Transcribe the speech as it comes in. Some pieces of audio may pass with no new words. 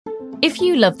If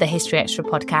you love the History Extra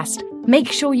podcast,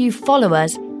 make sure you follow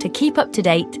us to keep up to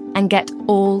date and get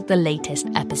all the latest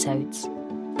episodes.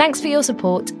 Thanks for your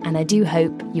support, and I do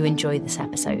hope you enjoy this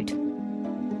episode.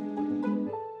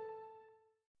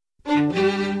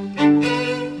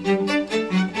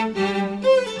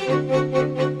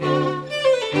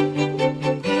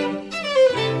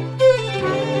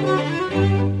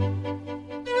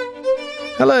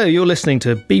 Hello, you're listening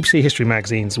to BBC History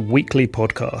Magazine's weekly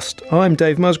podcast. I'm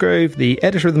Dave Musgrove, the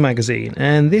editor of the magazine,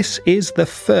 and this is the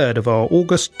third of our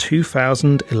August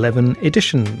 2011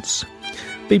 editions.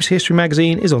 BBC History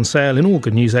Magazine is on sale in all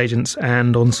good newsagents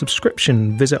and on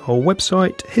subscription. Visit our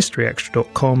website,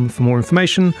 historyextra.com, for more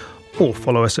information, or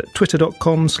follow us at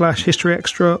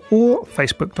twitter.com/historyextra or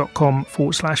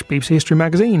facebook.com/BBC History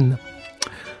Magazine.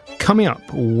 Coming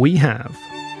up, we have...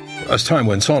 As time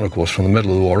went on, of course, from the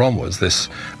middle of the war onwards, this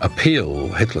appeal,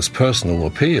 Hitler's personal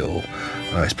appeal,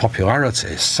 his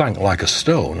popularity sank like a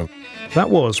stone. That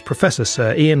was Professor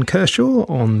Sir Ian Kershaw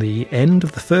on the end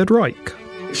of the Third Reich.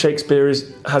 Shakespeare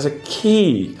has a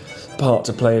key part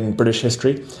to play in British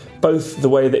history, both the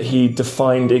way that he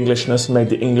defined Englishness and made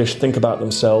the English think about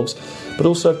themselves, but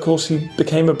also, of course, he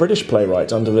became a British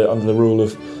playwright under the rule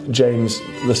of James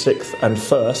VI and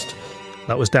First.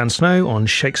 That was Dan Snow on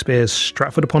Shakespeare's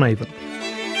Stratford-upon-Avon.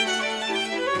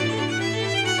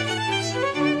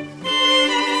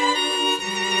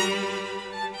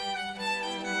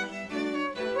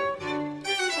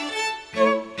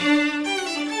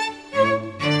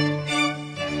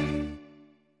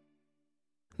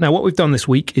 Now, what we've done this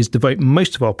week is devote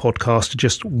most of our podcast to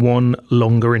just one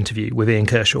longer interview with Ian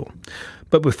Kershaw.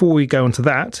 But before we go on to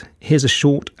that, here's a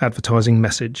short advertising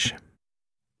message.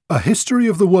 A History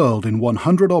of the World in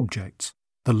 100 Objects,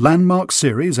 the landmark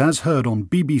series as heard on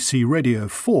BBC Radio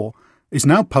 4, is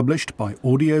now published by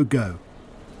Audio Go.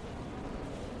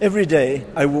 Every day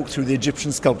I walk through the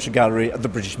Egyptian Sculpture Gallery at the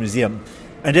British Museum,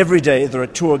 and every day there are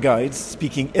tour guides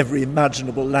speaking every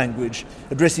imaginable language,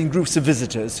 addressing groups of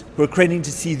visitors who are craning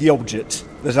to see the object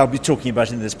that I'll be talking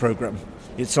about in this programme.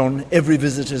 It's on every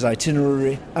visitor's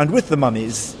itinerary, and with the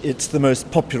mummies, it's the most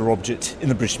popular object in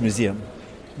the British Museum.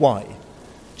 Why?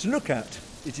 To look at,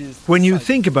 it is... When you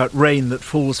think about rain that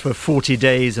falls for 40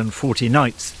 days and 40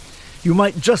 nights, you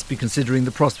might just be considering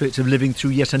the prospect of living through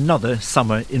yet another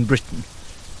summer in Britain.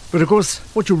 But of course,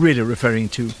 what you're really referring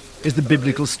to is the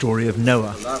biblical story of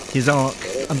Noah, his ark,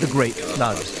 and the great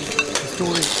flood. The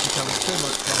story becomes so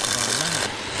much part of our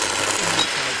language.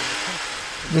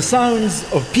 The sounds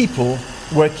of people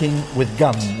working with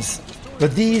guns.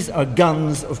 But these are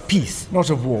guns of peace,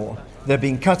 not of war. They're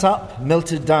being cut up,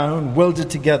 melted down,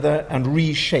 welded together and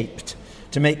reshaped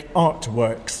to make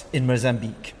artworks in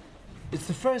Mozambique. It's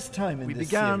the first time we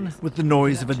began with the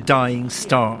noise of a dying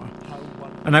star.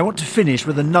 And I want to finish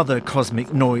with another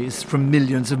cosmic noise from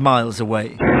millions of miles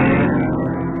away.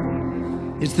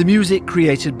 It's the music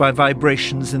created by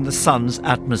vibrations in the sun's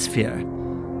atmosphere.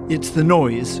 It's the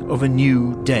noise of a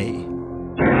new day.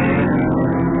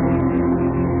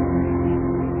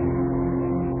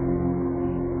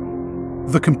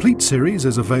 The complete series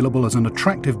is available as an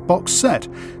attractive box set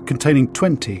containing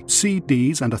 20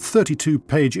 CDs and a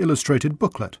 32-page illustrated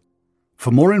booklet.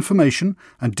 For more information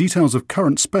and details of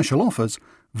current special offers,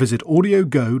 visit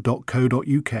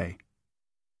audiogo.co.uk.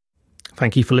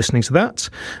 Thank you for listening to that.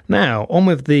 Now, on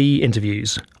with the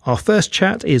interviews. Our first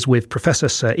chat is with Professor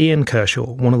Sir Ian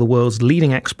Kershaw, one of the world's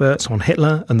leading experts on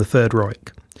Hitler and the Third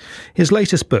Reich. His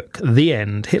latest book, The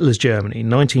End, Hitler's Germany,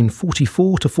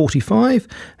 1944-45,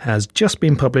 has just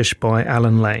been published by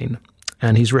Alan Lane,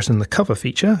 and he's written the cover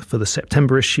feature for the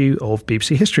September issue of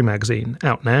BBC History Magazine,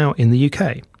 out now in the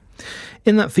UK.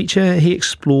 In that feature, he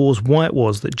explores why it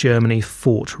was that Germany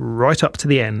fought right up to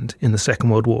the end in the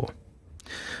Second World War.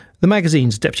 The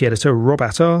magazine's deputy editor, Rob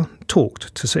Attar,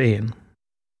 talked to Sir Ian.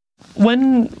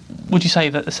 When would you say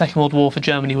that the Second World War for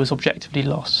Germany was objectively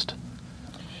lost?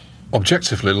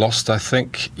 Objectively lost, I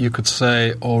think you could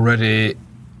say already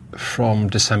from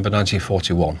December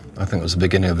 1941. I think it was the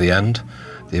beginning of the end.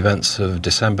 The events of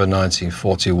December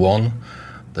 1941,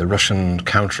 the Russian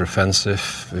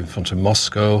counter-offensive in front of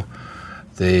Moscow,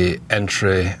 the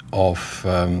entry of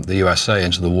the USA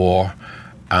into the war,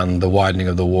 and the widening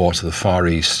of the war to the Far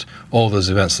East, all those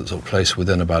events that took place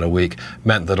within about a week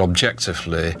meant that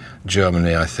objectively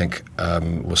Germany, I think,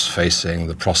 was facing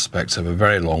the prospect of a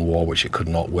very long war which it could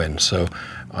not win. So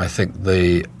I think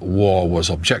the war was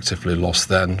objectively lost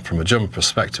then. From a German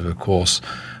perspective, of course,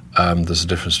 there's a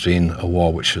difference between a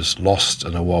war which is lost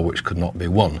and a war which could not be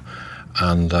won,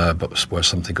 and but where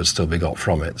something could still be got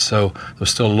from it. So there was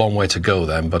still a long way to go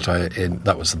then, but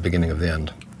that was the beginning of the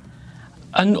end.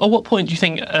 And at what point do you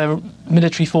think a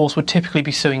military force would typically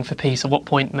be suing for peace? At what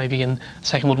point, maybe in the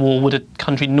Second World War, would a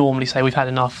country normally say, we've had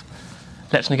enough,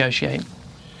 let's negotiate?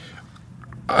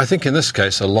 I think in this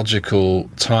case a logical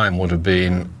time would have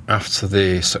been after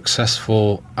the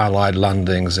successful Allied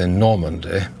landings in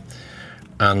Normandy,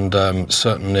 and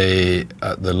certainly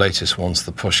at the latest ones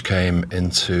the push came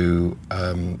into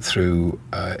through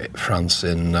France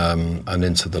and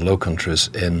into the Low Countries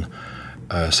in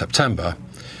September.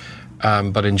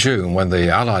 But in June, when the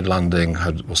Allied landing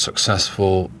was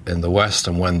successful in the west,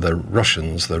 and when the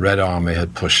Russians, the Red Army,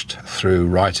 had pushed through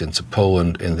right into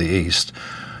Poland in the east,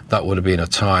 that would have been a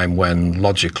time when,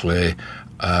 logically,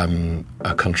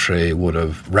 a country would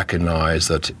have recognised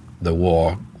that the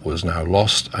war was now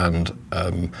lost and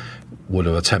would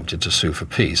have attempted to sue for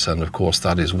peace. And, of course,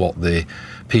 that is what the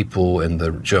people in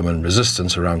the German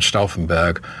resistance around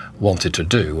Stauffenberg wanted to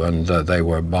do, and they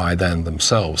were by then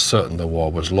themselves certain the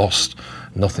war was lost,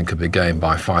 nothing could be gained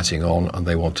by fighting on, and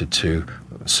they wanted to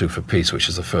sue for peace, which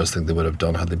is the first thing they would have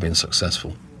done had they been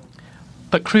successful.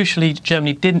 But crucially,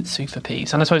 Germany didn't sue for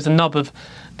peace, and I suppose the nub of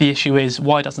the issue is,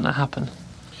 why doesn't that happen?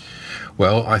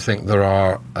 Well, I think there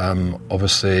are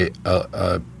obviously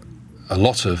a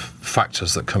lot of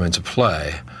factors that come into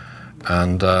play,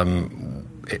 and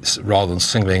it's rather than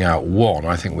singling out one,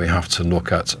 I think we have to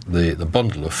look at the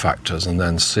bundle of factors and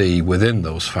then see within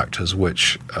those factors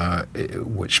which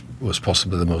was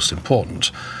possibly the most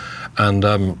important.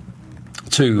 And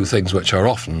two things which are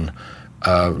often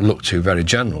looked to very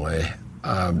generally,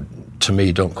 to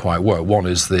me, don't quite work. One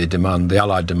is the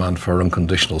Allied demand for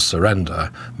unconditional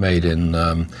surrender made at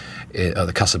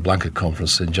the Casablanca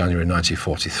Conference in January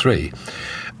 1943.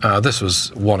 This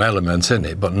was one element in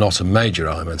it, but not a major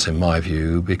element in my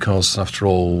view, because after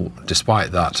all,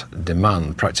 despite that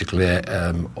demand, practically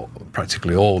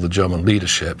all the German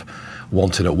leadership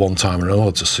wanted at one time or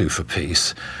another to sue for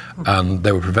peace, and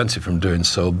they were prevented from doing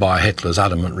so by Hitler's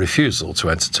adamant refusal to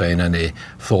entertain any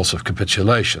thought of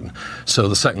capitulation. So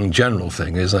the second general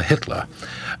thing is Hitler.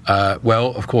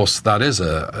 Well, of course, that is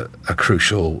a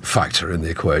crucial factor in the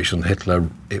equation. Hitler,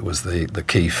 it was the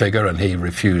key figure, and he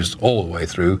refused all the way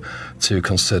through to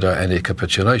consider any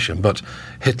capitulation. But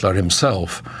Hitler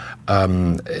himself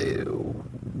can't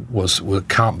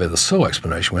be the sole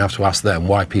explanation. We have to ask them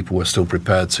why people were still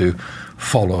prepared to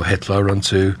follow Hitler and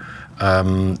to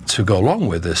go along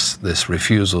with this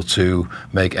refusal to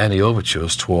make any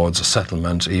overtures towards a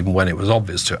settlement, even when it was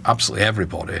obvious to absolutely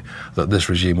everybody that this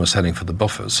regime was heading for the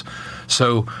buffers.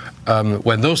 So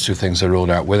when those two things are ruled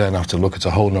out, we then have to look at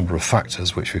a whole number of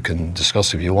factors, which we can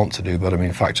discuss if you want to do, but I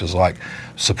mean factors like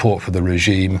support for the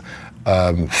regime,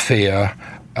 fear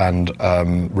and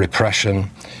repression,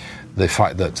 the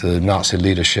fact that the Nazi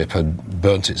leadership had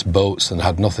burnt its boats and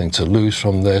had nothing to lose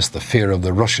from this, the fear of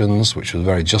the Russians, which was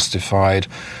very justified,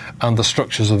 and the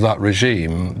structures of that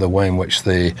regime, the way in which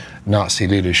the Nazi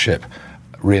leadership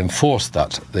reinforced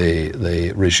that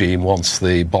the regime once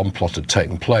the bomb plot had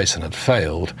taken place and had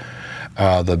failed,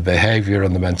 the behaviour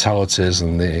and the mentalities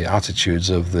and the attitudes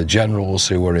of the generals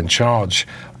who were in charge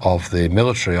of the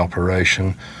military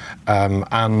operation,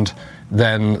 and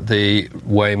then the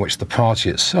way in which the party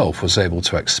itself was able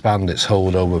to expand its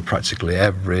hold over practically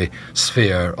every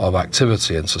sphere of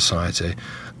activity in society.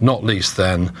 Not least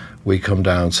then, we come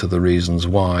down to the reasons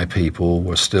why people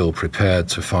were still prepared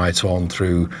to fight on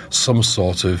through some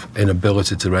sort of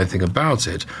inability to do anything about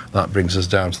it. That brings us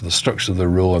down to the structure of the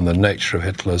rule and the nature of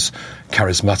Hitler's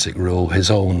charismatic rule. His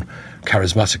own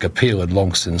charismatic appeal had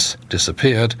long since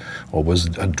disappeared, or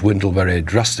had dwindled very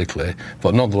drastically,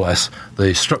 but nonetheless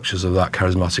the structures of that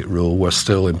charismatic rule were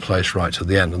still in place right to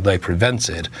the end, and they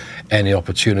prevented any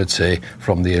opportunity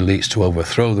from the elites to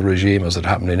overthrow the regime, as had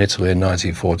happened in Italy in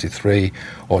 1943,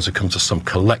 or to come to some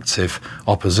collective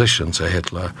opposition to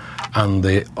Hitler. And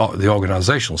the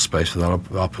organisational space for that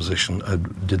opposition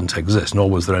didn't exist,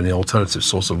 nor was there any alternative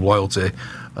source of loyalty,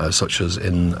 such as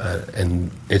in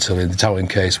Italy, in the Italian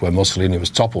case, where Mussolini was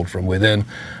toppled from within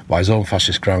by his own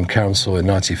fascist Ground Council in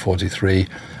 1943,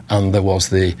 and there was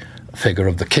the figure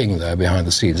of the king there behind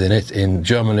the scenes. In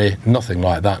Germany, nothing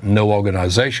like that, no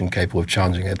organisation capable of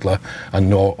challenging Hitler, and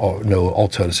no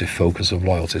alternative focus of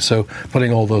loyalty. So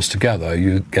putting all those together,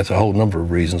 you get a whole number of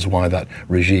reasons why that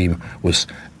regime was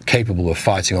capable of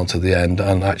fighting on to the end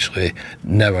and actually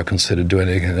never considered doing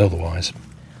anything otherwise.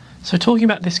 So talking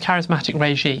about this charismatic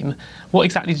regime, what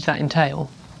exactly did that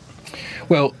entail?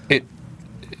 Well,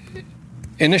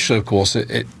 initially, of course,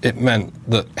 it meant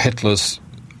that Hitler's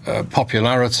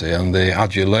popularity and the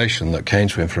adulation that came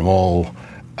to him from all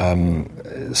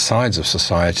sides of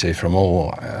society, from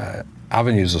all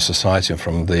avenues of society, and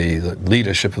from the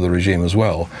leadership of the regime as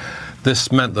well,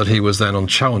 this meant that he was then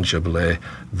unchallengeably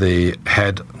the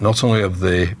head not only of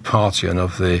the party and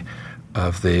of the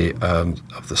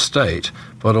state,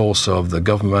 but also of the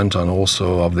government and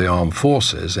also of the armed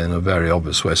forces in a very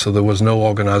obvious way. So there was no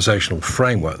organisational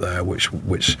framework there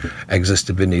which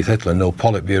existed beneath Hitler. No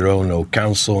Politburo, no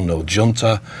council, no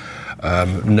junta,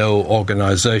 no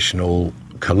organisational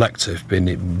collective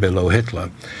below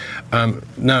Hitler.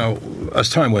 Now, as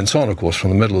time went on, of course, from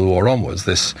the middle of the war onwards,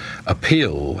 this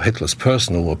appeal, Hitler's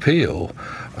personal appeal,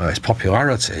 his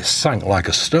popularity sank like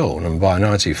a stone, and by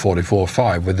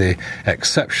 1944-5, with the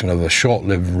exception of a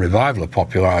short-lived revival of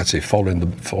popularity following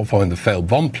the failed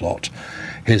bomb plot,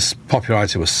 his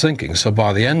popularity was sinking. So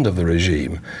by the end of the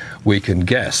regime, we can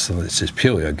guess, and this is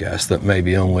purely a guess, that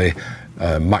maybe only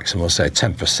maximum, say,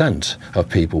 10% of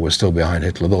people were still behind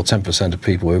Hitler, though 10% of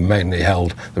people who mainly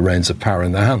held the reins of power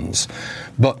in their hands.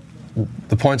 But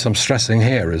the point I'm stressing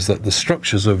here is that the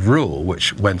structures of rule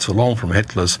which went along from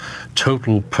Hitler's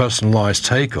total personalised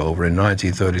takeover in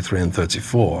 1933 and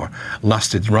 34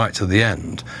 lasted right to the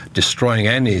end, destroying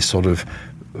any sort of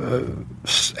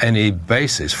any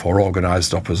basis for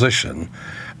organised opposition,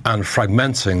 and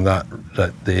fragmenting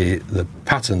the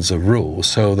patterns of rule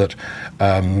so that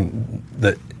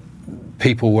that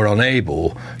people were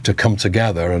unable to come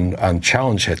together and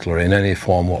challenge Hitler in any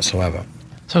form whatsoever.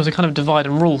 So it was a kind of divide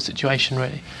and rule situation,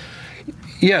 really.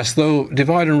 Yes, though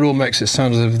divide and rule makes it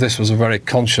sound as if this was a very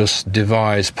conscious,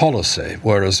 devised policy,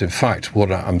 whereas in fact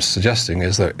what I'm suggesting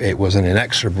is that it was an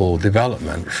inexorable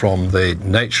development from the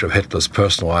nature of Hitler's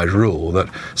personalised rule, that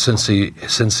since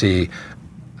he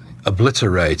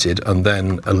obliterated and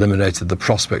then eliminated the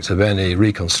prospect of any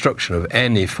reconstruction of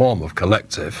any form of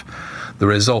collective, the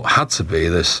result had to be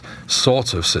this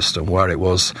sort of system where it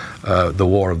was the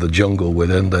war of the jungle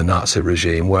within the Nazi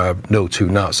regime, where no two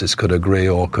Nazis could agree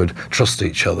or could trust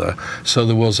each other. So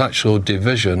there was actual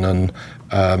division and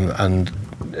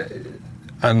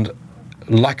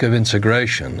lack of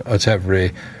integration at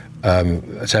every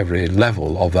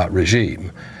level of that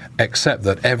regime, except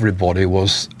that everybody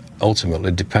was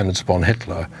ultimately dependent upon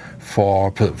Hitler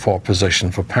for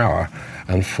position, for power,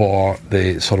 and for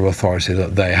the sort of authority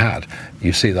that they had.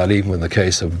 You see that even in the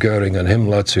case of Goering and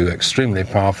Himmler, two extremely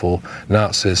powerful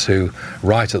Nazis who,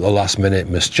 right at the last minute,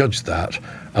 misjudged that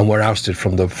and were ousted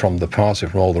from the party,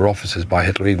 from all their offices by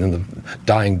Hitler, even in the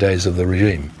dying days of the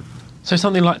regime. So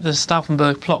something like the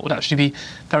Stauffenberg plot would actually be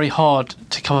very hard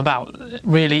to come about.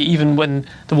 Really, even when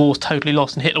the war was totally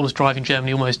lost and Hitler was driving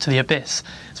Germany almost to the abyss,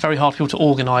 it's very hard for people to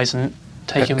organise and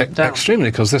take him down. Extremely,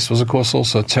 because this was, of course,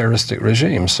 also a terroristic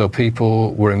regime. So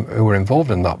people who were involved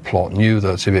in that plot knew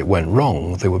that if it went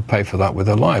wrong, they would pay for that with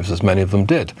their lives, as many of them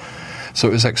did. So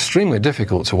it was extremely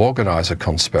difficult to organise a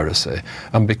conspiracy,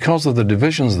 and because of the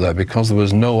divisions there, because there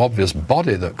was no obvious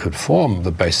body that could form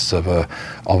the basis of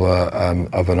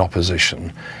an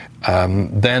opposition,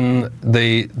 then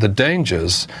the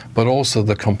dangers, but also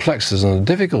the complexities and the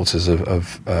difficulties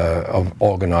of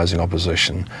organising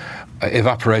opposition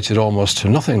evaporated almost to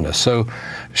nothingness. So the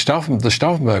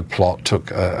Stauffenberg plot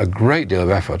took a great deal of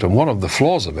effort, and one of the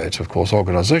flaws of it, of course,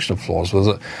 organisational flaws, was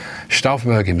that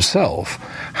Stauffenberg himself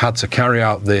had to carry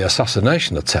out the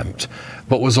assassination attempt,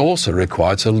 but was also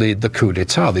required to lead the coup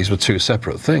d'etat. These were two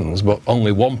separate things, but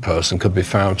only one person could be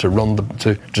found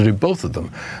to do both of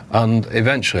them. And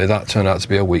eventually that turned out to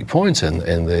be a weak point in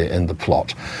the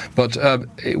plot. But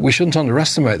we shouldn't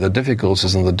underestimate the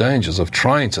difficulties and the dangers of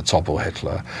trying to topple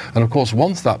Hitler. And of course,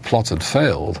 once that plot had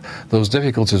failed, those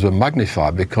difficulties were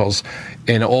magnified because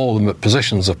in all the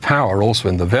positions of power, also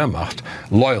in the Wehrmacht,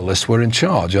 loyalists were in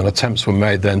charge, and attempts were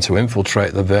made then to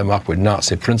infiltrate the Wehrmacht with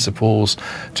Nazi principles,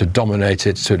 to dominate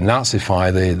it, to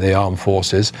Nazify the armed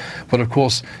forces. But of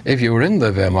course, if you were in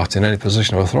the Wehrmacht in any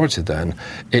position of authority then,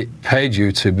 it paid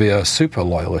you to be a super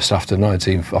loyalist after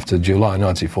July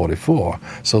 1944.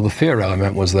 So the fear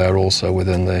element was there also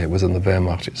within the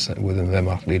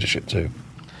Wehrmacht leadership too.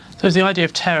 So the idea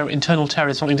of terror, internal terror,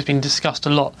 is something that's been discussed a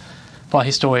lot by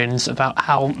historians about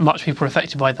how much people were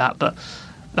affected by that, but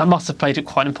that must have played a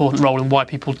quite important role in why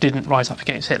people didn't rise up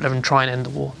against Hitler and try and end the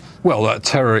war. Well,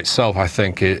 terror itself, I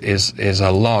think, is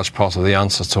a large part of the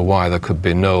answer to why there could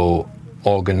be no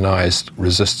organised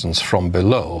resistance from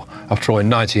below. After all, in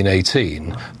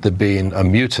 1918, there'd been a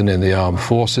mutiny in the armed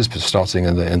forces, starting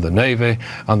in the Navy,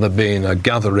 and there'd been a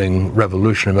gathering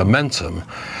revolutionary momentum.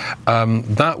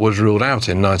 That was ruled out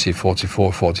in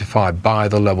 1944-45 by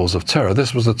the levels of terror.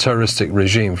 This was a terroristic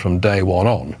regime from day one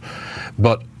on.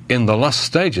 But in the last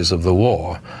stages of the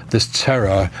war, this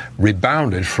terror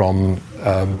rebounded from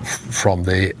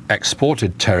the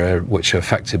exported terror, which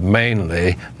affected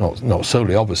mainly, not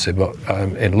solely obviously, but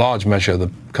in large measure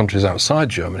the countries outside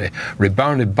Germany,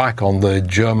 rebounded back on the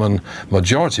German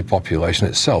majority population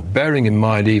itself, bearing in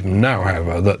mind even now,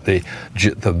 however, that the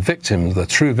victims, the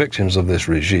true victims of this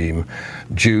regime,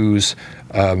 Jews,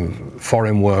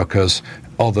 foreign workers,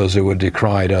 others who were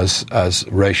decried as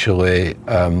racially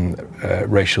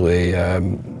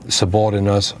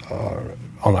subordinate or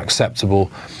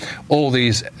unacceptable, all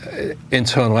these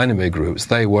internal enemy groups,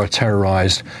 they were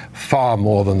terrorized far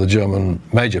more than the German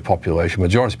majority population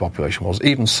was.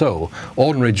 Even so,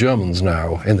 ordinary Germans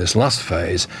now, in this last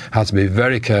phase, had to be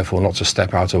very careful not to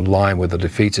step out of line with a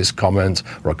defeatist comment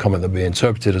or a comment that would be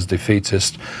interpreted as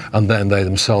defeatist, and then they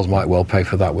themselves might well pay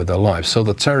for that with their lives. So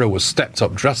the terror was stepped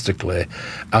up drastically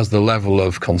as the level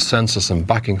of consensus and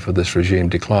backing for this regime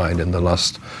declined in the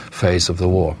last phase of the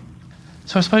war.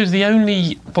 So I suppose the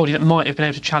only body that might have been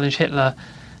able to challenge Hitler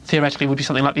theoretically would be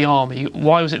something like the army.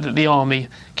 Why was it that the army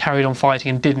carried on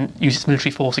fighting and didn't use its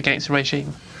military force against the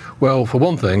regime? Well, for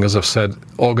one thing, as I've said,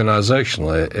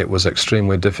 organisationally it was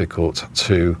extremely difficult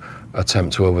to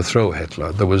attempt to overthrow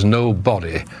Hitler. There was no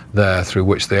body there through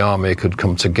which the army could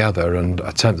come together and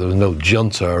attempt. There was no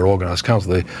junta or organised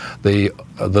council. The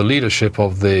leadership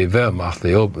of the Wehrmacht,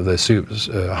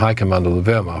 the high command of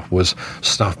the Wehrmacht, was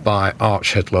staffed by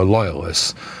arch-Hitler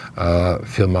loyalists.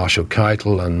 Field Marshal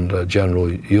Keitel and General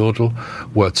Jodl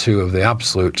were two of the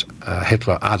absolute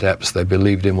Hitler adepts. They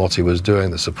believed in what he was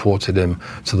doing. They supported him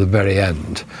to the very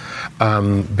end.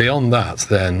 Beyond that,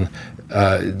 then,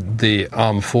 the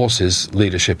armed forces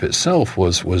leadership itself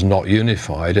was not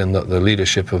unified, in that the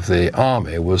leadership of the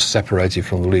army was separated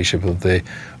from the leadership of the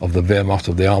Wehrmacht,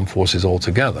 of the armed forces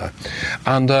altogether.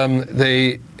 And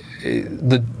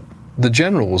the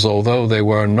generals, although they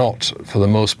were not, for the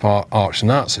most part,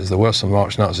 arch-Nazis, there were some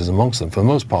arch-Nazis amongst them, for the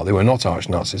most part they were not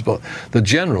arch-Nazis, but the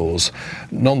generals,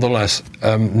 nonetheless,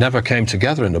 never came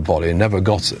together in a body, never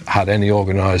had any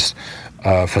organised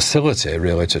facility,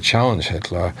 really, to challenge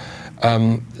Hitler.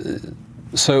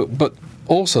 But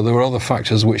also there were other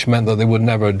factors which meant that they would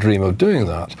never dream of doing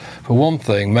that. For one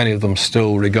thing, many of them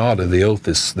still regarded the oath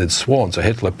they'd sworn to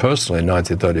Hitler personally in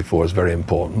 1934 as very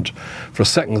important. For a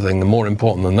second thing, more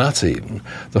important than that even,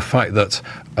 the fact that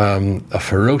a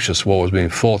ferocious war was being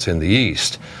fought in the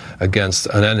East against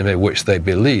an enemy which they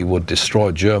believed would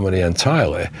destroy Germany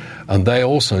entirely. And they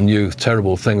also knew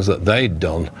terrible things that they'd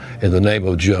done in the name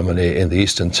of Germany in the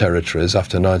Eastern Territories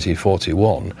after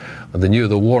 1941. And they knew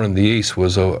the war in the East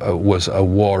was a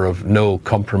war of no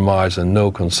compromise and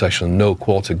no concession, no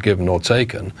quarter given or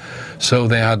taken. So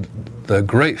they had the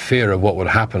great fear of what would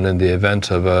happen in the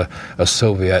event of a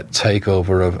Soviet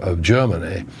takeover of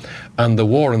Germany. And the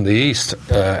war in the East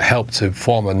helped to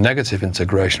form a negative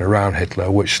integration around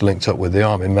Hitler, which linked up with the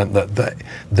army, meant that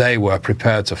they were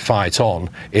prepared to fight on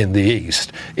in the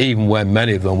East, even when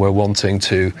many of them were wanting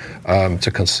to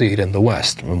concede in the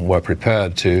West, and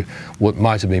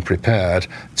might have been prepared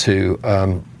to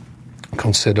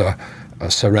consider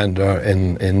surrender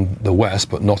in the West,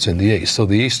 but not in the East. So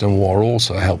the Eastern War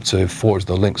also helped to forge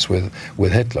the links with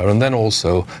Hitler. And then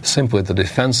also simply the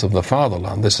defence of the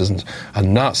fatherland. This isn't a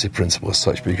Nazi principle as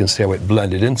such, but you can see how it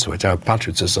blended into it, how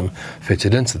patriotism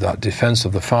fitted into that. Defence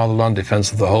of the fatherland,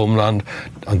 defence of the homeland,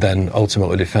 and then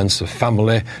ultimately defence of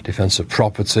family, defence of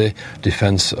property,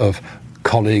 defence of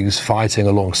colleagues fighting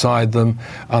alongside them,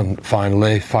 and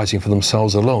finally fighting for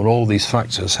themselves alone. All these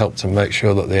factors helped to make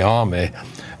sure that the army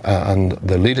and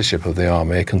the leadership of the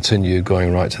army continued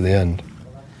going right to the end.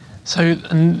 So,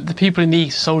 and the people in the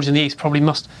East, soldiers in the East, a lot of them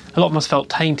must have felt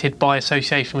tainted by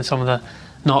association with some of the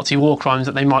Nazi war crimes,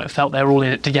 that they might have felt they were all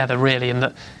in it together, really, and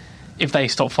that if they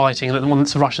stopped fighting, that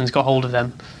once the Russians got hold of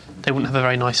them, they wouldn't have a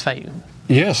very nice fate.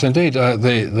 Yes, indeed.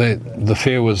 The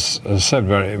fear was, as I said,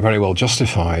 very, very well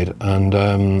justified. And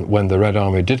when the Red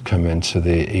Army did come into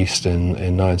the East in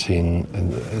January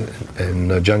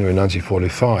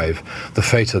 1945, the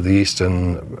fate of the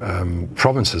eastern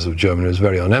provinces of Germany was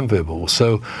very unenviable.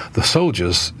 So the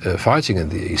soldiers fighting in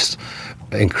the East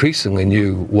increasingly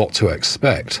knew what to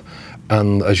expect.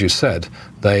 And as you said,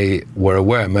 they were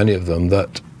aware, many of them,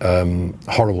 that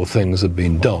horrible things had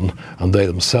been done, and they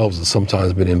themselves had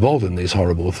sometimes been involved in these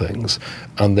horrible things,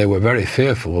 and they were very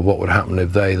fearful of what would happen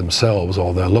if they themselves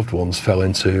or their loved ones fell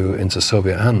into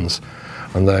Soviet hands.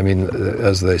 And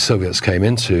as the Soviets came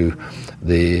into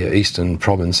the eastern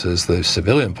provinces, the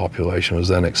civilian population was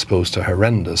then exposed to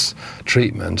horrendous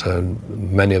treatment.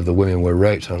 Many of the women were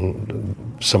raped, and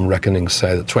some reckonings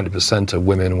say that 20% of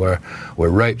women were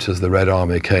raped as the Red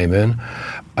Army came in.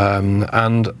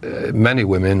 And many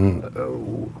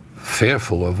women,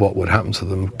 fearful of what would happen to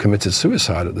them, committed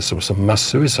suicide. There were some mass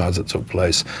suicides that took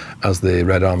place as the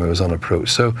Red Army was on approach.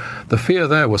 So the fear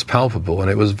there was palpable, and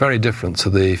it was very different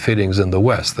to the feelings in the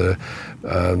West. The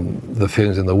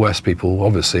feelings in the West, people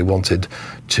obviously wanted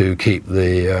to keep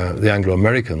the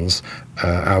Anglo-Americans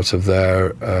out of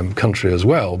their country as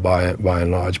well, by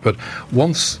and large. But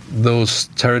once those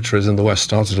territories in the West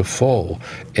started to fall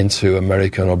into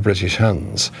American or British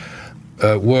hands,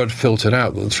 word filtered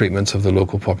out that the treatment of the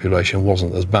local population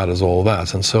wasn't as bad as all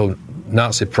that. And so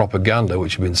Nazi propaganda,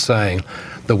 which had been saying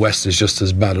the West is just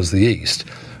as bad as the East,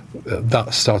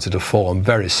 that started to fall on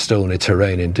very stony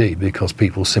terrain indeed, because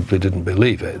people simply didn't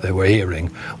believe it. They were hearing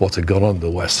what had gone on in the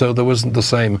West. So there wasn't the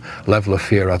same level of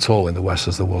fear at all in the West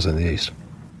as there was in the East.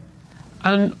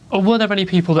 And were there any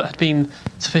people that had been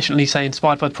sufficiently, say,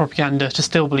 inspired by the propaganda to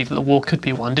still believe that the war could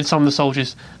be won? Did some of the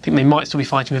soldiers think they might still be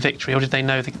fighting for victory, or did they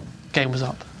know the game was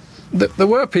up? There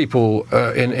were people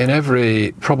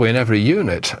probably in every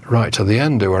unit right to the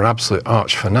end, who were absolute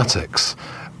arch fanatics.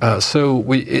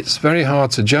 It's very hard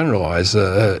to generalise.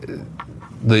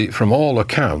 From all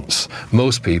accounts,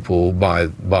 most people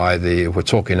we're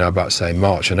talking now about, say,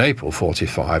 March and April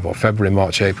 45, or February,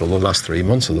 March, April, the last 3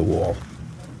 months of the war,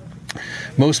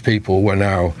 most people were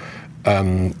now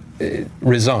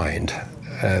resigned.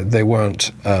 They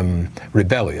weren't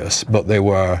rebellious, but they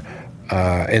were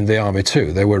in the army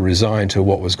too. They were resigned to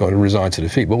what was going to resigned to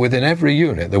defeat. But within every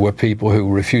unit, there were people who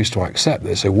refused to accept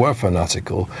this, who were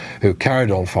fanatical, who carried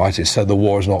on fighting, said the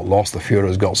war is not lost, the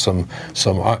Führer's got some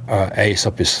ace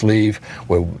up his sleeve,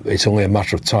 where it's only a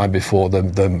matter of time before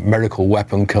the miracle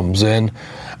weapon comes in.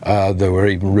 There were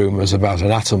even rumours about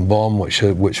an atom bomb,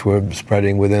 which were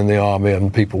spreading within the army,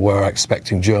 and people were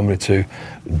expecting Germany to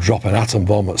drop an atom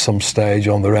bomb at some stage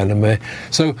on their enemy.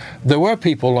 So there were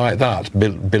people like that,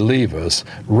 believers,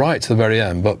 right to the very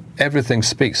end, but everything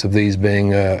speaks of these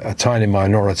being a tiny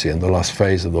minority in the last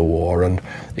phase of the war. And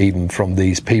even from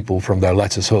these people, from their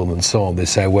letters home and so on, they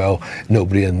say, well,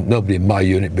 nobody in my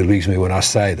unit believes me when I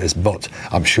say this, but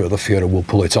I'm sure the Führer will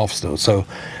pull it off still. So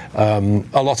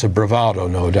a lot of bravado,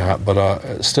 no doubt,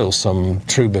 but still some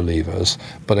true believers,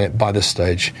 but by this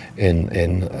stage in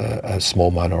a small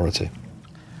minority.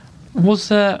 Was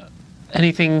there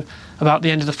anything about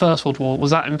the end of the First World War,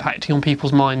 was that impacting on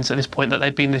people's minds at this point, that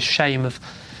there'd been this shame of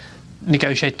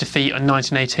negotiated defeat in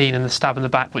 1918 and the stab in the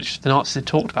back, which the Nazis had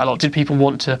talked about a lot? Did people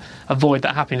want to avoid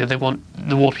that happening? Did they want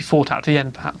the war to be fought out to the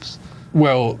end, perhaps?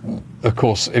 Well, of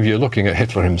course, if you're looking at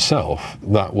Hitler himself,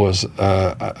 that was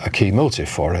a key motive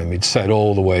for him. He'd said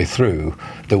all the way through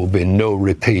there will be no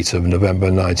repeat of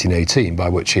November 1918, by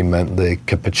which he meant the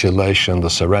capitulation, the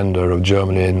surrender of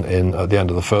Germany at the end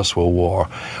of the First World War,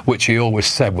 which he always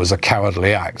said was a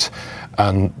cowardly act.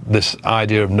 And this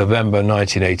idea of November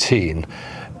 1918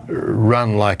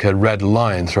 ran like a red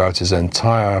line throughout his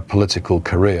entire political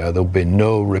career. There'll be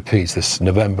no repeats, this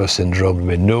November syndrome,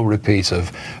 there'll be no repeat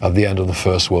of the end of the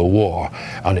First World War,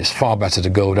 and it's far better to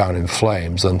go down in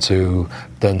flames than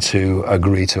to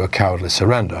agree to a cowardly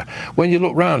surrender. When you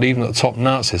look round, even at the top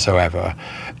Nazis, however,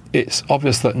 it's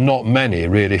obvious that not many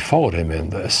really followed him in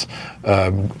this.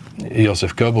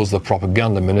 Joseph Goebbels, the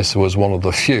propaganda minister, was one of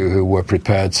the few who were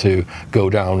prepared to go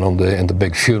down in the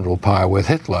big funeral pyre with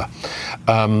Hitler.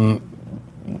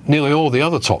 Nearly all the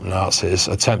other top Nazis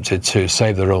attempted to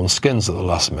save their own skins at the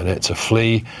last minute, to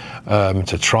flee,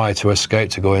 to try to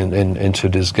escape, to go into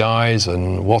disguise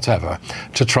and whatever,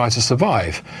 to try to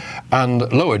survive. And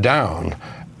lower down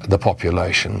the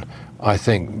population, I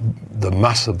think the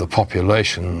mass of the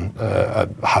population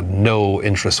had no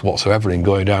interest whatsoever in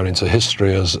going down into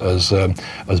history as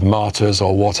martyrs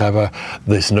or whatever.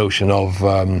 This notion of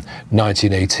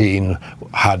 1918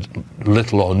 had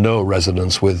little or no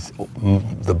resonance with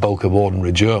the bulk of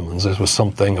ordinary Germans. This was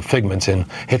something, a figment in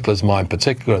Hitler's mind in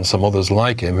particular, and some others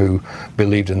like him who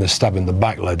believed in this stab in the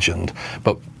back legend.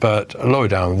 But lower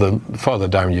down, the further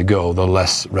down you go, the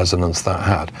less resonance that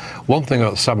had. One thing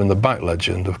about the stab in the back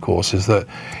legend, of course, is that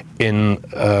in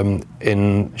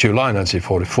July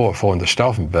 1944, following the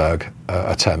Stauffenberg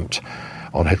attempt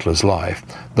on Hitler's life,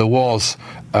 there was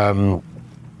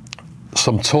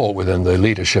some talk within the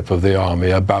leadership of the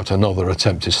army about another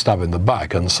attempted stab in the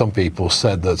back, and some people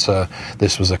said that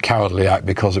this was a cowardly act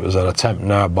because it was an attempt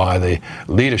now by the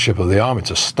leadership of the army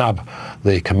to stab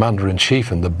the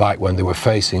commander-in-chief in the back when they were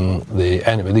facing the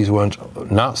enemy. These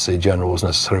weren't Nazi generals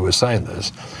necessarily who were saying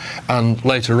this. And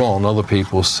later on, other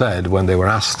people said, when they were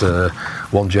asked,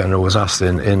 one general was asked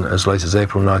in as late as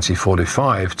April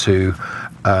 1945 to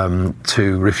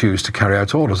refuse to carry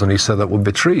out orders, and he said that would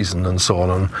be treason and so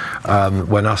on. And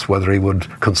when asked whether he would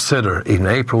consider, in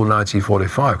April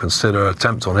 1945, consider an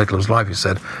attempt on Hitler's life, he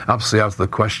said, absolutely out of the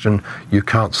question, you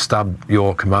can't stab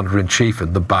your commander-in-chief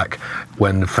in the back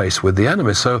when faced with the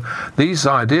enemy. So these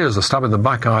ideas, the stab in the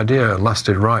back idea,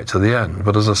 lasted right to the end.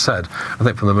 But as I said, I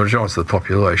think for the majority of the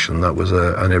population, that was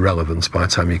an irrelevance by the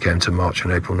time you came to March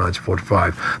in April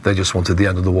 1945. They just wanted the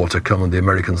end of the war to come and the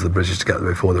Americans and the British to get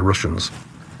there before the Russians.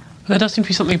 There does seem to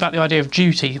be something about the idea of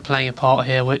duty playing a part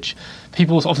here, which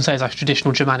people often say is like a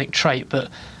traditional Germanic trait, but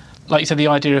like you said, the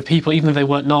idea of people, even if they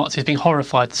weren't Nazis, being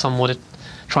horrified that someone would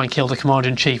try and kill the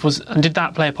commander-in-chief, and did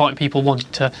that play a part in people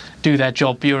wanting to do their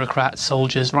job, bureaucrats,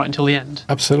 soldiers, right until the end?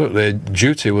 Absolutely.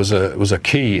 Duty was a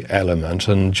key element,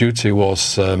 and duty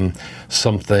was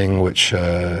something which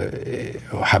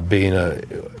had been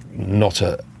not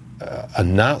a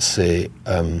Nazi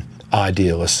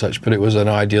ideal as such, but it was an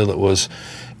ideal that was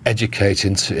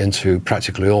educated into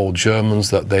practically all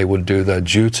Germans, that they would do their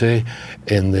duty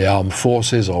in the armed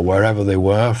forces or wherever they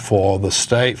were for the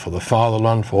state, for the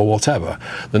fatherland, for whatever.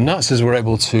 The Nazis were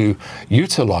able to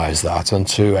utilize that and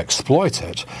to exploit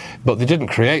it, but they didn't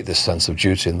create this sense of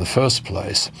duty in the first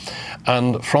place.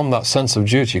 And from that sense of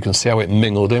duty, you can see how it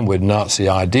mingled in with Nazi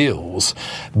ideals.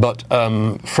 But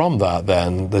from that,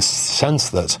 then, this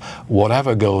sense that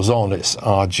whatever goes on, it's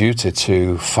our duty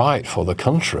to fight for the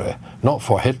country, not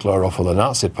for Hitler or for the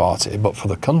Nazi Party, but for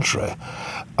the country.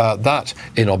 That,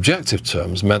 in objective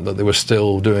terms, meant that they were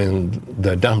still doing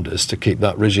their damnedest to keep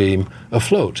that regime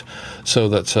afloat. So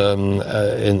that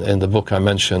in the book I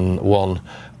mention one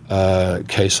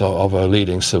case of a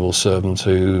leading civil servant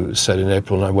who said in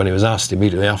April, when he was asked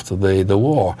immediately after the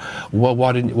war, well,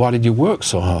 why did you work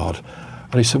so hard?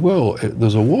 And he said, well,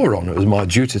 there's a war on. It was my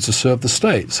duty to serve the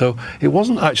state. So it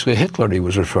wasn't actually Hitler he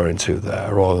was referring to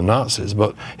there, or the Nazis,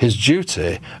 but his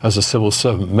duty as a civil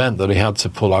servant meant that he had to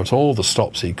pull out all the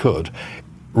stops he could,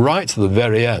 right to the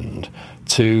very end,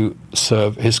 to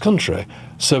serve his country.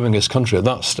 Serving his country at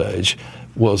that stage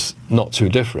was not too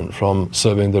different from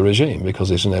serving the regime, because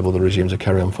it enabled the regime to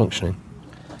carry on functioning.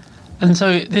 And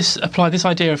so this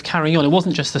idea of carrying on. It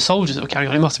wasn't just the soldiers that were carrying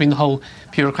on, it must have been the whole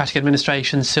bureaucratic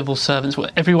administration, civil servants,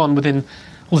 everyone within,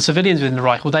 all the civilians within the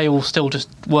Reich. Were they all still just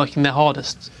working their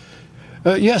hardest?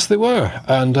 Yes, they were.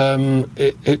 And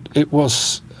it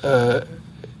was...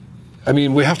 I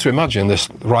mean, we have to imagine this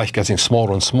Reich getting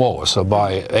smaller and smaller, so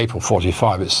by April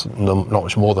 45 it's not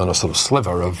much more than a sort of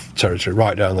sliver of territory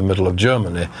right down the middle of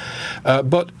Germany.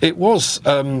 But it was,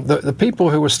 the people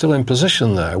who were still in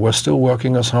position there were still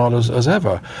working as hard as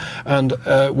ever. And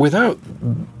without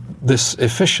this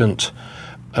efficient,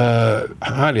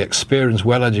 highly experienced,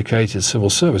 well-educated civil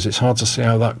service, it's hard to see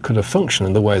how that could have functioned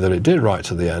in the way that it did right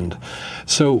to the end.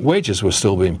 So wages were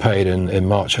still being paid in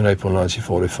March and April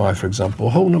 1945, for example. A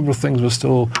whole number of things were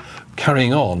still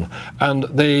carrying on, and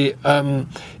the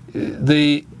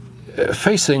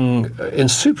facing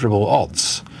insuperable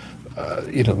odds.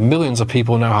 Millions of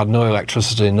people now had no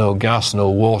electricity, no gas, no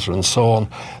water, and so on.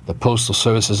 The postal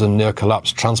services are near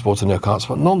collapse, transport are near collapse,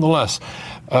 but nonetheless,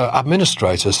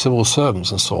 administrators, civil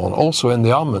servants and so on, also in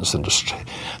the armaments industry,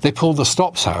 they pulled the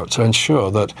stops out to ensure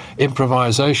that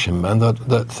improvisation meant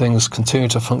that things continue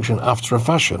to function after a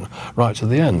fashion right to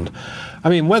the end. I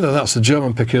mean, whether that's a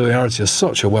German peculiarity as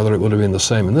such or whether it would have been the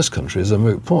same in this country is a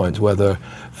moot point. Whether,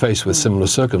 faced with similar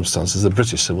circumstances, the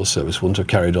British civil service wouldn't have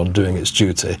carried on doing its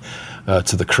duty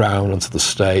to the Crown and to the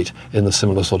state in the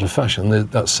similar sort of fashion.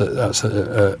 That's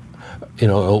an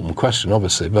open question,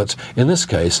 obviously. But in this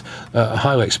case, a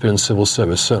highly experienced civil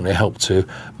service certainly helped to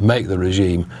make the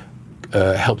regime,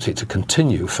 helped it to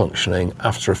continue functioning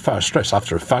after a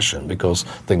fashion, because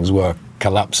things were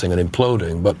collapsing and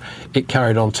imploding, but it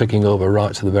carried on ticking over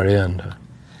right to the very end.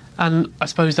 And I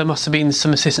suppose there must have been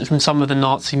some assistance from some of the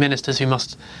Nazi ministers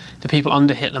the people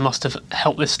under Hitler must have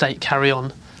helped the state carry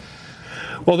on.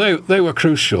 Well, they were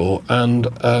crucial, and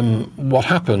what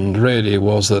happened really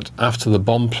was that after the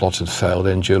bomb plot had failed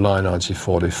in July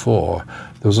 1944,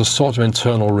 there was a sort of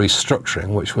internal restructuring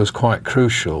which was quite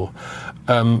crucial.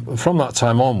 From that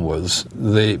time onwards,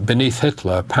 beneath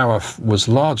Hitler, power was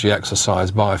largely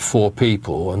exercised by four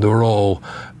people, and they were all,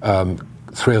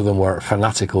 three of them were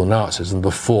fanatical Nazis, and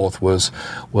the fourth was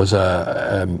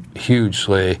a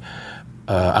hugely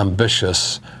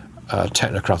ambitious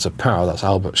technocrat of power. That's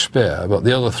Albert Speer. But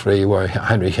the other three were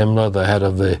Heinrich Himmler, the head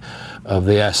of the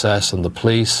SS and the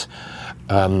police,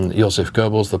 Joseph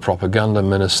Goebbels, the propaganda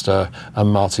minister, and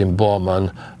Martin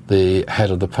Bormann, the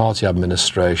head of the party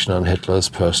administration and Hitler's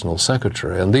personal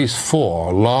secretary. And these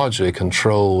four largely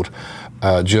controlled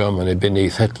Germany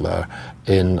beneath Hitler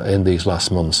in these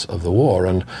last months of the war.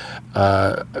 And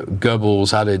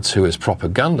Goebbels added to his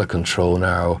propaganda control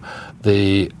now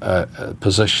the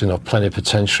position of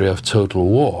plenipotentiary of total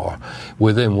war,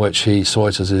 within which he saw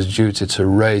it as his duty to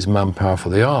raise manpower for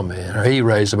the army. He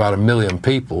raised about 1 million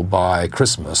people by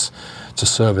Christmas to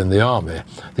serve in the army.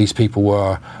 These people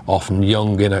were often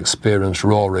young, inexperienced,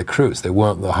 raw recruits. They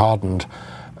weren't the hardened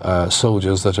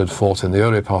soldiers that had fought in the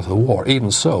early part of the war.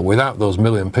 Even so, without those 1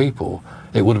 million people,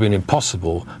 it would have been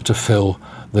impossible to fill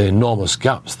the enormous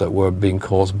gaps that were being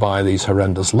caused by these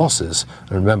horrendous losses.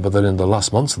 And remember that in the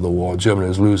last months of the war, Germany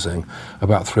was losing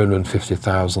about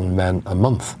 350,000 men a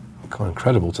month. Quite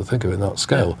incredible to think of in that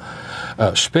scale.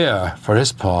 Speer, for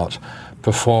his part,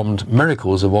 performed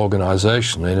miracles of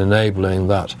organisation in enabling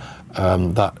that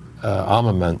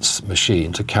armaments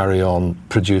machine to carry on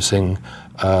producing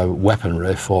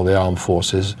weaponry for the armed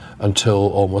forces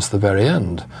until almost the very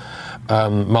end.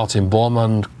 Martin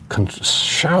Bormann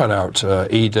showered out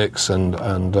edicts and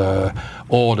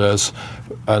orders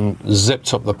and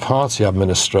zipped up the party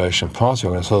administration,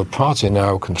 So the party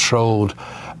now controlled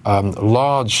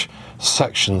large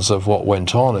sections of what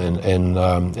went on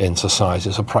in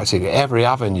society. So practically every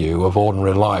avenue of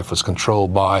ordinary life was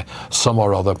controlled by some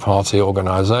or other party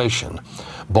organisation.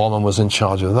 Bormann was in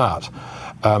charge of that.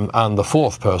 And the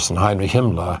fourth person, Heinrich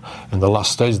Himmler, in the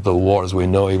last stage of the war, as we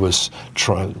know, he was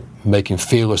making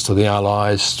feelers to the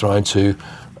Allies, trying to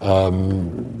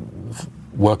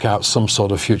work out some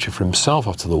sort of future for himself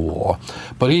after the war.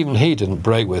 But even he didn't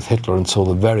break with Hitler until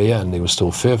the very end. He was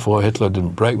still fearful of Hitler,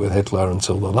 didn't break with Hitler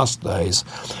until the last days.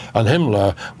 And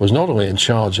Himmler was not only in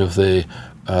charge of the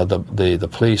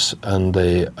police and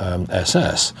the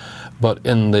SS, but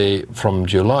from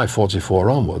July 1944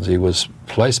 onwards, he was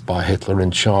placed by Hitler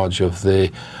in charge of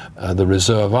the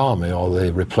reserve army, or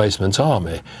the replacement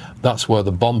army. That's where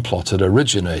the bomb plot had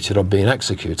originated, or been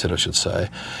executed, I should say.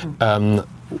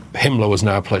 Himmler was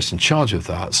now placed in charge of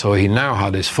that, so he now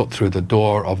had his foot through the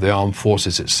door of the armed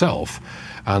forces itself,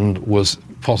 and it was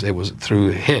through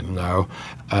him now.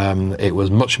 It was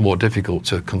much more difficult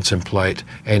to contemplate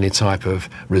any type of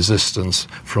resistance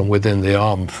from within the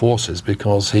armed forces,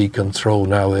 because he controlled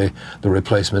now the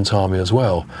replacement army as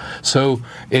well. So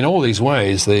in all these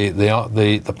ways,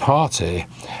 the party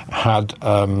had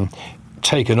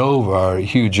taken over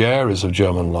huge areas of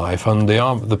German life, and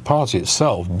the party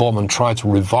itself, Bormann tried to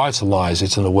revitalise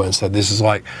it in a way and said this is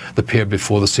like the period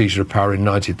before the seizure of power in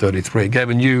 1933. It gave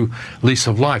a new lease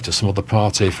of life to some of the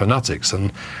party fanatics,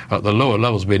 and at the lower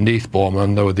levels beneath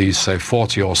Bormann there were these, say,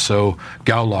 40 or so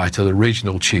Gauleiter, the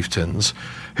regional chieftains,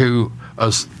 who,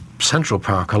 as central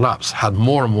power collapsed, had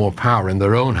more and more power in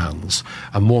their own hands,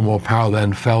 and more power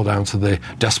then fell down to the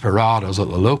desperados at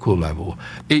the local level,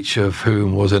 each of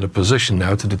whom was in a position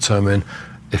now to determine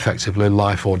effectively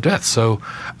life or death. So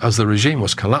as the regime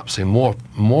was collapsing, more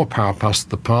power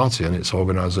passed the party and its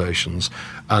organisations,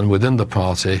 and within the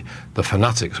party the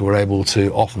fanatics were able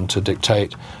to often to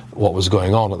dictate what was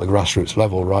going on at the grassroots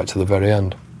level right to the very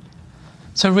end.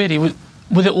 So really,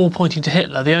 with it all pointing to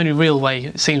Hitler, the only real way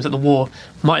it seems that the war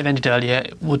might have ended earlier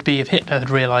would be if Hitler had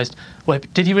realised... Well,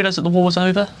 did he realise that the war was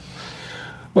over?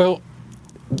 Well,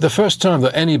 the first time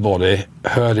that anybody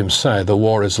heard him say the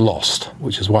war is lost,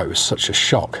 which is why it was such a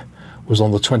shock, was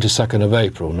on the 22nd of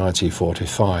April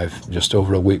 1945, just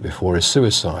over a week before his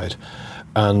suicide.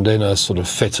 And in a sort of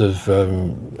fit of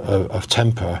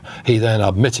temper, he then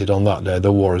admitted on that day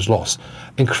the war is lost.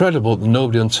 Incredible that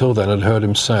nobody until then had heard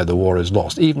him say the war is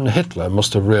lost. Even Hitler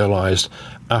must have realised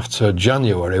after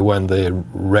January, when the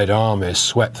Red Army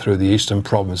swept through the eastern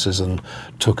provinces and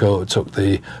took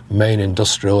the main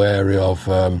industrial area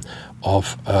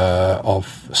of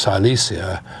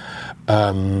Silesia,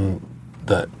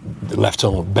 that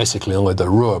left basically only the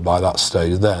Ruhr by that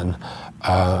stage then,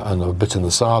 and a bit in the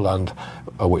Saarland,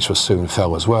 which was soon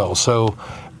fell as well. So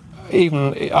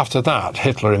even after that,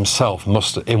 Hitler himself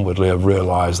must inwardly have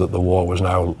realised that the war was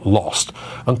now lost.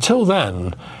 Until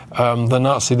then, the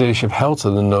Nazi leadership held to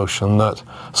the notion that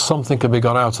something could be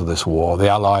got out of this war. The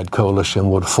Allied coalition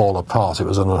would fall apart. It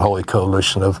was an unholy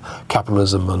coalition of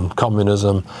capitalism and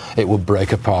communism. It would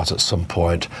break apart at some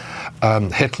point.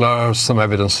 Hitler, some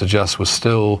evidence suggests, was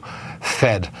still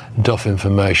fed duff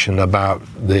information about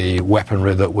the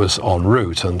weaponry that was en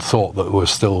route, and thought that there was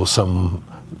still some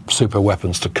super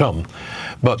weapons to come.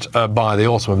 But by the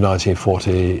autumn of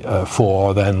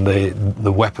 1944, then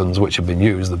the weapons which had been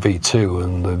used, the V2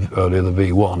 and earlier the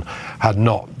V1, had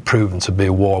not proven to be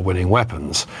war-winning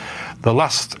weapons. The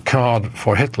last card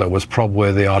for Hitler was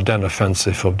probably the Ardennes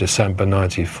offensive of December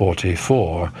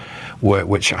 1944,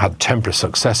 which had temporary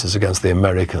successes against the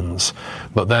Americans,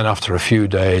 but then after a few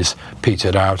days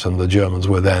petered out, and the Germans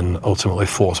were then ultimately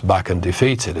forced back and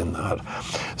defeated in that.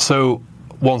 So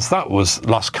once that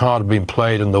last card had been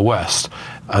played in the West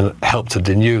and helped to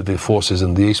denude the forces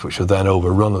in the East, which were then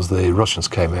overrun as the Russians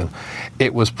came in,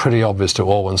 it was pretty obvious to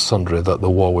all and sundry that the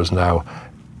war was now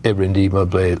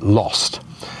irredeemably lost.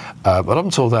 But up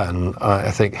until then,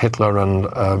 I think Hitler and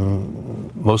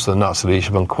most of the Nazi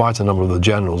leadership and quite a number of the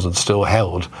generals had still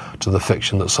held to the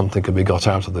fiction that something could be got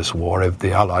out of this war if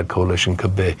the Allied coalition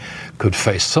could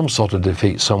face some sort of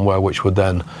defeat somewhere which would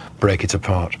then break it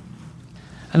apart.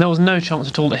 And there was no chance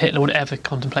at all that Hitler would ever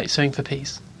contemplate suing for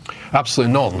peace?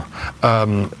 Absolutely none.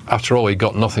 After all, he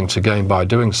got nothing to gain by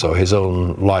doing so. His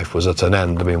own life was at an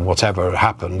end. I mean, whatever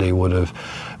happened, he would have.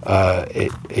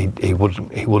 He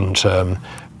wouldn't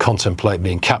contemplate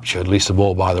being captured, least of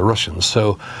all by the Russians.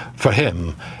 So, for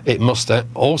him, it must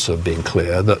also have been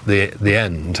clear that the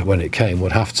end, when it came,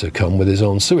 would have to come with his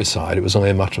own suicide. It was only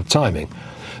a matter of timing.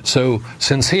 So,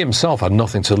 since he himself had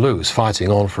nothing to lose, fighting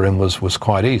on for him was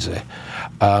quite easy.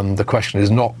 The question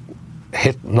is not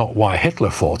why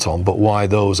Hitler fought on, but why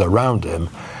those around him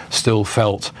still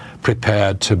felt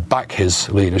prepared to back his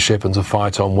leadership and to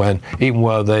fight on when, even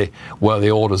where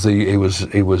the orders he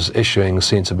was issuing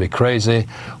seemed to be crazy,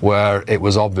 where it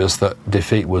was obvious that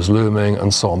defeat was looming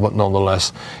and so on. But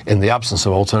nonetheless, in the absence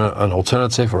of an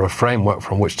alternative or a framework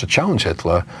from which to challenge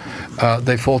Hitler,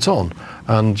 they fought on.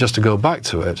 And just to go back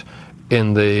to it,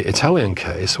 in the Italian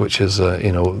case, which is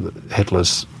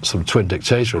Hitler's sort of twin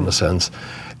dictator in a sense,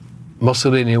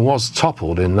 Mussolini was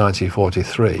toppled in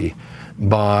 1943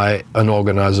 by an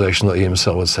organisation that he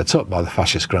himself had set up, by the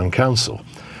Fascist Grand Council.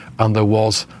 And there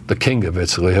was the King of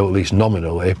Italy, who at least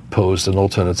nominally posed an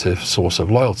alternative source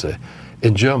of loyalty.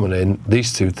 In Germany,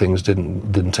 these two things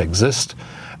didn't exist.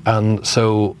 And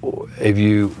so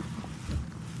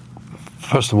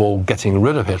first of all, getting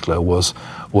rid of Hitler was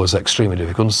extremely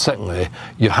difficult. And secondly,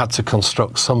 you had to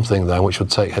construct something then which would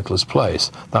take Hitler's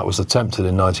place. That was attempted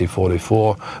in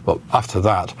 1944, but after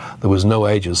that, there was no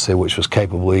agency which was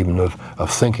capable even of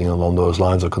thinking along those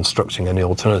lines or constructing any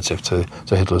alternative to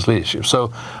Hitler's leadership.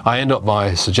 So I end up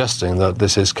by suggesting that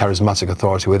this is charismatic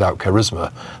authority without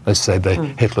charisma. Let's say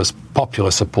Hitler's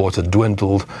popular support had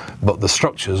dwindled, but the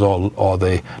structures or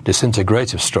the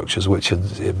disintegrative structures which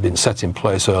had been set in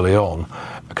place early on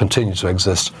continue to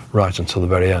exist right until the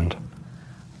very end.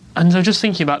 And so just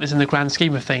thinking about this in the grand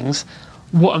scheme of things,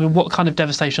 what kind of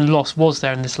devastation loss was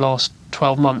there in this last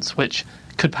 12 months which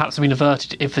could perhaps have been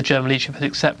averted if the German leadership had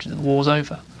accepted that the war was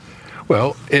over?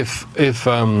 Well, if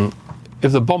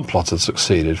the bomb plot had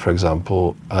succeeded, for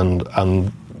example,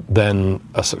 and then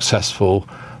a successful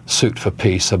suit for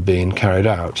peace had been carried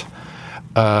out,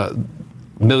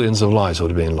 millions of lives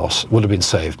would have been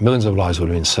saved. Millions of lives would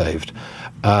have been saved.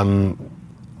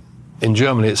 In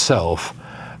Germany itself,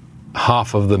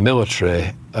 half of the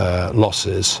military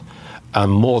losses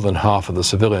and more than half of the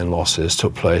civilian losses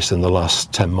took place in the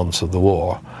last 10 months of the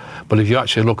war. But if you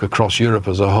actually look across Europe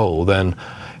as a whole, then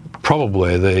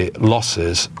probably the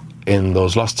losses in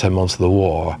those last 10 months of the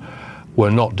war were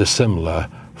not dissimilar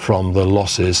from the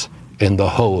losses in the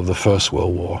whole of the First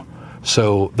World War.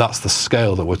 So that's the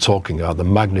scale that we're talking about, the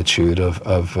magnitude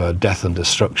of death and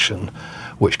destruction,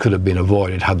 which could have been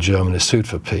avoided had Germany sued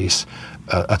for peace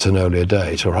at an earlier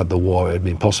date, or had it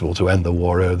been possible to end the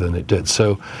war earlier than it did.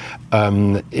 So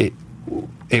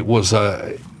it was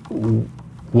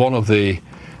one of the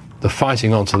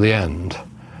fighting on to the end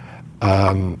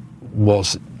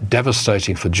was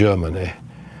devastating for Germany,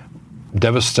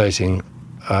 devastating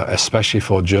especially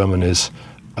for Germany's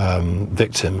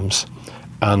victims,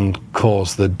 and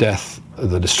caused the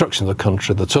destruction of the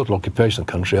country, the total occupation of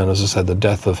the country, and as I said, the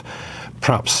death of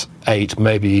perhaps 8,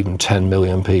 maybe even 10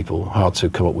 million people. Hard to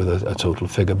come up with a total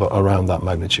figure, but around that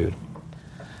magnitude.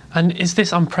 And is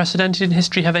this unprecedented in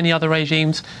history? Have any other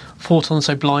regimes fought on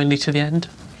so blindly to the end?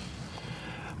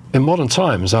 In modern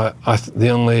times, the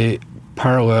only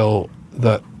parallel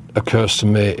that occurs to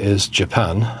me is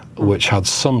Japan, which had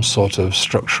some sort of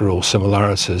structural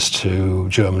similarities to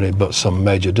Germany, but some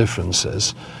major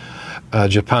differences.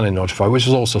 Japan in '95, which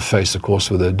was also faced, of course,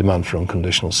 with a demand for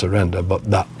unconditional surrender, but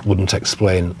that wouldn't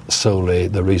explain solely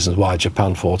the reasons why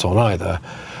Japan fought on either.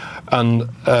 And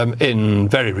in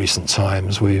very recent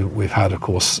times, we've had, of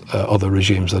course, other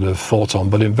regimes that have fought on,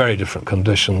 but in very different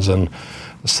conditions. And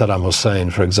Saddam Hussein,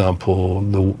 for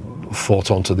example,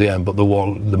 fought on to the end, but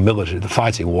the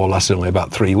fighting war lasted only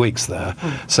about 3 weeks there.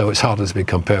 So it's hardly to be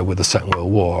compared with the Second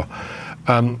World War.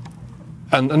 And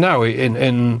now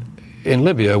in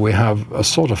Libya, we have a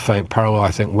sort of faint parallel,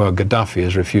 I think, where Gaddafi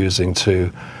is refusing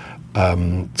to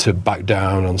back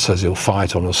down and says he'll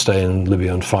fight or he'll stay in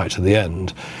Libya and fight to the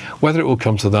end. Whether it will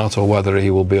come to that or whether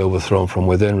he will be overthrown from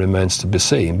within remains to be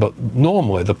seen. But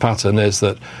normally the pattern is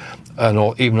that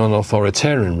even an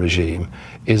authoritarian regime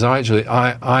is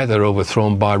either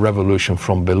overthrown by revolution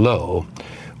from below,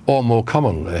 or more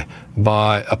commonly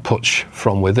by a putsch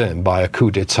from within, by a coup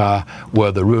d'etat,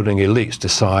 where the ruling elites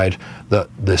decide that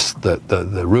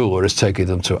the ruler is taking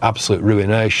them to absolute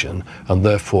ruination, and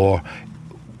therefore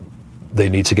they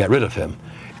need to get rid of him.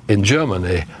 In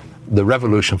Germany, the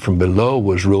revolution from below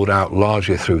was ruled out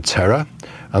largely through terror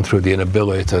and through the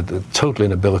total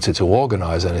inability to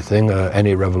organize anything.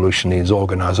 Any revolution needs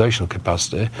organizational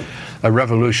capacity. A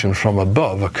revolution from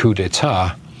above, a coup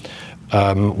d'etat,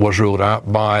 was ruled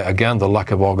out by, again, the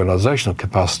lack of organizational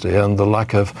capacity and the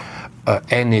lack of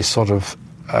any sort of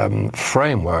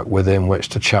framework within which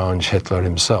to challenge Hitler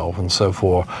himself and so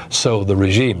forth. So the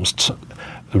regime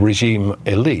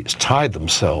elites tied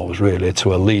themselves really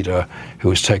to a leader who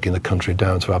was taking the country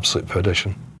down to absolute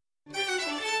perdition.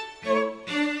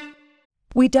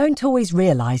 We don't always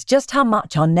realise just how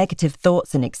much our negative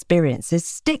thoughts and experiences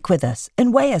stick with us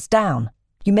and weigh us down.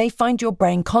 You may find your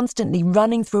brain constantly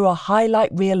running through a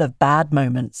highlight reel of bad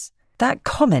moments. That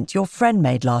comment your friend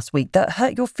made last week that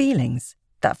hurt your feelings.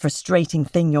 That frustrating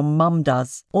thing your mum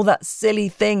does. Or that silly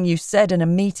thing you said in a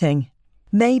meeting.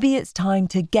 Maybe it's time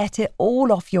to get it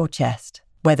all off your chest.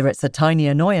 Whether it's a tiny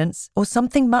annoyance or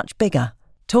something much bigger,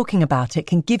 talking about it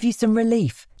can give you some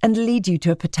relief and lead you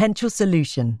to a potential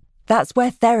solution. That's where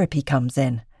therapy comes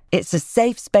in. It's a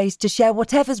safe space to share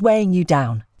whatever's weighing you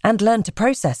down and learn to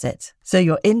process it, so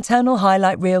your internal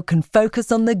highlight reel can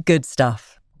focus on the good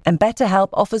stuff. And BetterHelp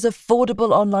offers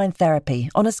affordable online therapy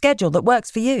on a schedule that works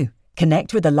for you.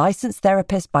 Connect with a licensed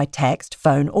therapist by text,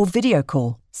 phone, or video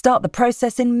call. Start the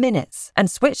process in minutes and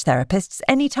switch therapists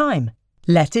anytime.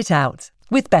 Let it out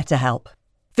with BetterHelp.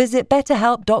 Visit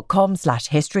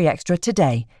betterhelp.com/historyextra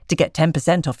today to get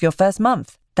 10% off your first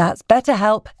month. That's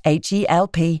BetterHelp,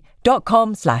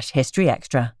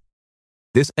 HELP.com/historyextra.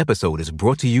 This episode is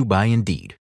brought to you by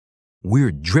Indeed.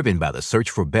 We're driven by the search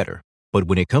for better, but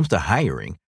when it comes to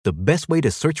hiring, the best way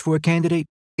to search for a candidate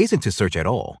isn't to search at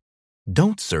all.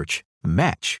 Don't search,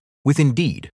 match with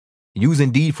Indeed. Use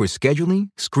Indeed for scheduling,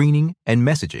 screening, and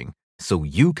messaging so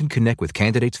you can connect with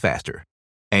candidates faster.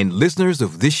 And listeners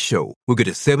of this show will get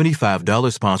a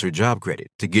 $75 sponsored job credit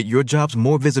to get your jobs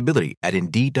more visibility at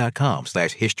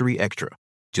Indeed.com/historyextra.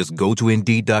 Just go to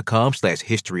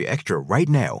Indeed.com/historyextra right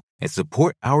now and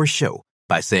support our show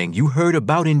by saying you heard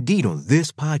about Indeed on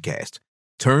this podcast.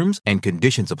 Terms and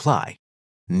conditions apply.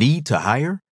 Need to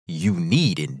hire? You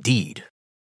need Indeed.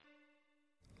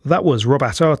 That was Rob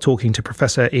Attar talking to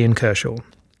Professor Ian Kershaw.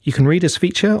 You can read his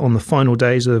feature on the final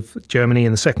days of Germany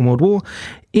in the Second World War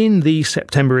in the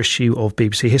September issue of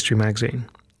BBC History magazine.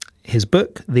 His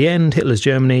book, The End, Hitler's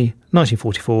Germany,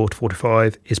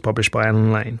 1944-45, is published by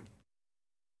Allen Lane.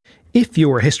 If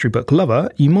you're a history book lover,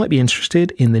 you might be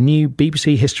interested in the new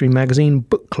BBC History magazine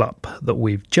book club that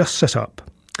we've just set up.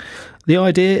 The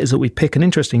idea is that we pick an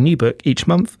interesting new book each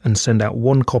month and send out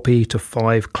one copy to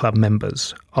 5 club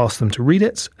members, ask them to read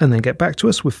it, and then get back to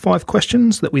us with 5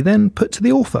 questions that we then put to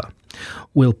the author.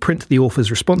 We'll print the author's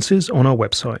responses on our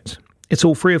website. It's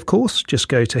all free, of course. Just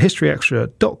go to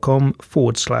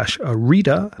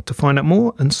historyextra.com/reader to find out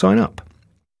more and sign up.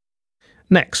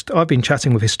 Next, I've been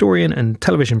chatting with historian and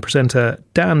television presenter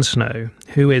Dan Snow,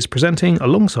 who is presenting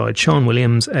alongside Sean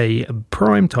Williams a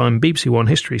primetime BBC One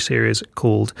history series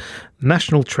called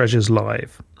National Treasures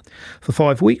Live. For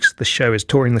 5 weeks, the show is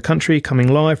touring the country, coming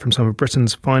live from some of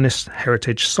Britain's finest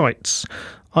heritage sites.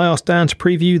 I asked Dan to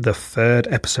preview the 3rd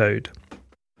episode.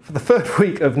 For the 3rd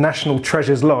week of National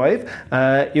Treasures Live,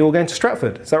 you're going to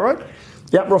Stratford, is that right?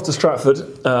 Yeah, we're off to Stratford.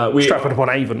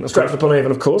 Stratford-upon-Avon.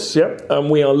 Stratford-upon-Avon, of course, yeah.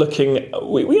 We are looking...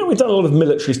 We've done a lot of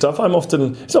military stuff.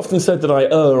 It's often said that I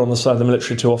err on the side of the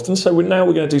military too often, so now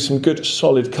we're going to do some good,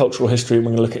 solid cultural history, and we're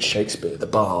going to look at Shakespeare, the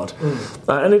Bard.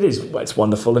 And it's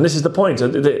wonderful. And this is the point.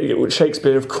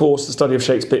 Shakespeare, of course, the study of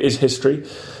Shakespeare is history.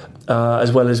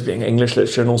 as well as being English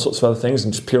literature and all sorts of other things,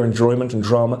 and just pure enjoyment and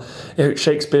drama.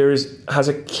 Shakespeare has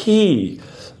a key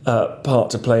part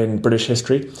to play in British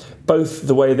history, both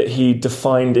the way that he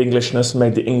defined Englishness and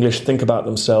made the English think about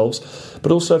themselves,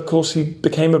 but also, of course, he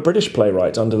became a British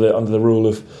playwright under the rule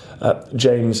of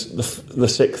James the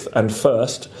Sixth and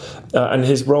First, and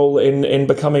his role in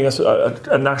becoming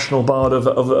a national bard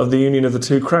of the union of the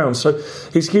two crowns. So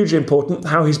he's hugely important.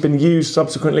 How he's been used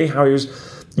subsequently, how he was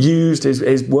used,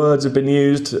 his words have been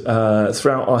used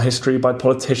throughout our history by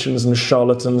politicians and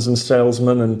charlatans and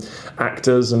salesmen and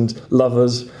actors and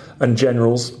lovers and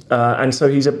generals, and so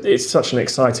it's such an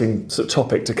exciting sort of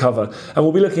topic to cover. And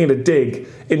we'll be looking at a dig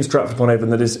in Stratford-upon-Avon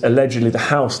that is allegedly the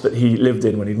house that he lived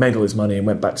in when he'd made all his money and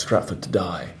went back to Stratford to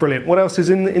die. Brilliant. What else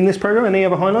is in this programme? Any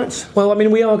other highlights? Well, I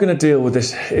mean, we are going to deal with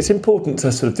this. It's important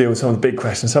to sort of deal with some of the big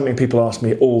questions. Something people ask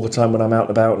me all the time when I'm out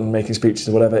and about and making speeches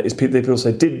or whatever is people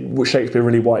say, did Shakespeare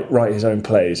really write his own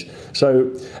plays?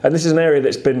 So, and this is an area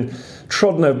that's been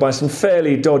trodden over by some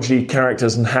fairly dodgy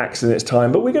characters and hacks in its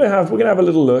time, but we're going to have a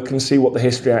little look and see what the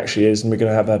history actually is, and we're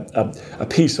going to have a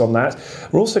piece on that.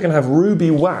 We're also going to have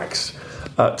Ruby Wax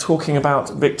talking about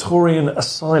Victorian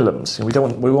asylums. We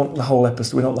want the whole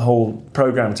episode, we want the whole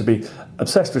programme to be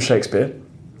obsessed with Shakespeare.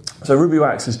 So Ruby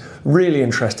Wax is really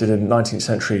interested in 19th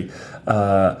century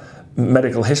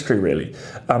medical history, really,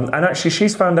 and actually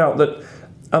she's found out that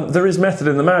there is method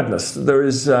in the madness.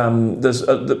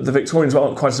 The Victorians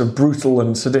aren't quite so brutal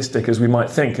and sadistic as we might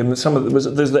think, and there's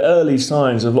the early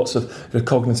signs of lots of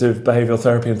cognitive behavioural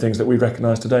therapy and things that we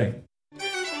recognise today.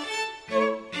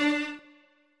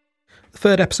 The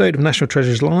third episode of National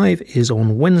Treasures Live is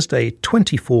on Wednesday,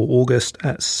 24 August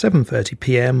at 7:30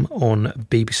 p.m. on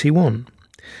BBC One.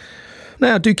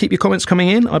 Now, do keep your comments coming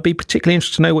in. I'd be particularly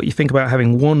interested to know what you think about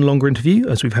having one longer interview,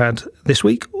 as we've had this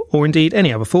week, or indeed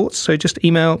any other thoughts. So just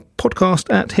email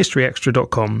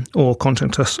podcast@historyextra.com or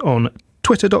contact us on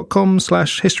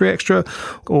twitter.com/historyextra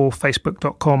or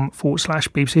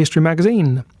facebook.com/BBC History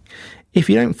Magazine. If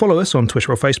you don't follow us on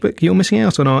Twitter or Facebook, you're missing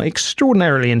out on our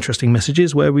extraordinarily interesting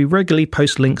messages where we regularly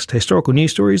post links to historical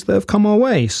news stories that have come our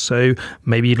way. So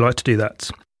maybe you'd like to do that.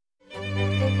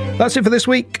 That's it for this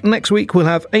week. Next week we'll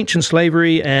have ancient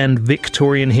slavery and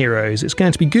Victorian heroes. It's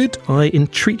going to be good. I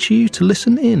entreat you to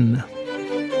listen in.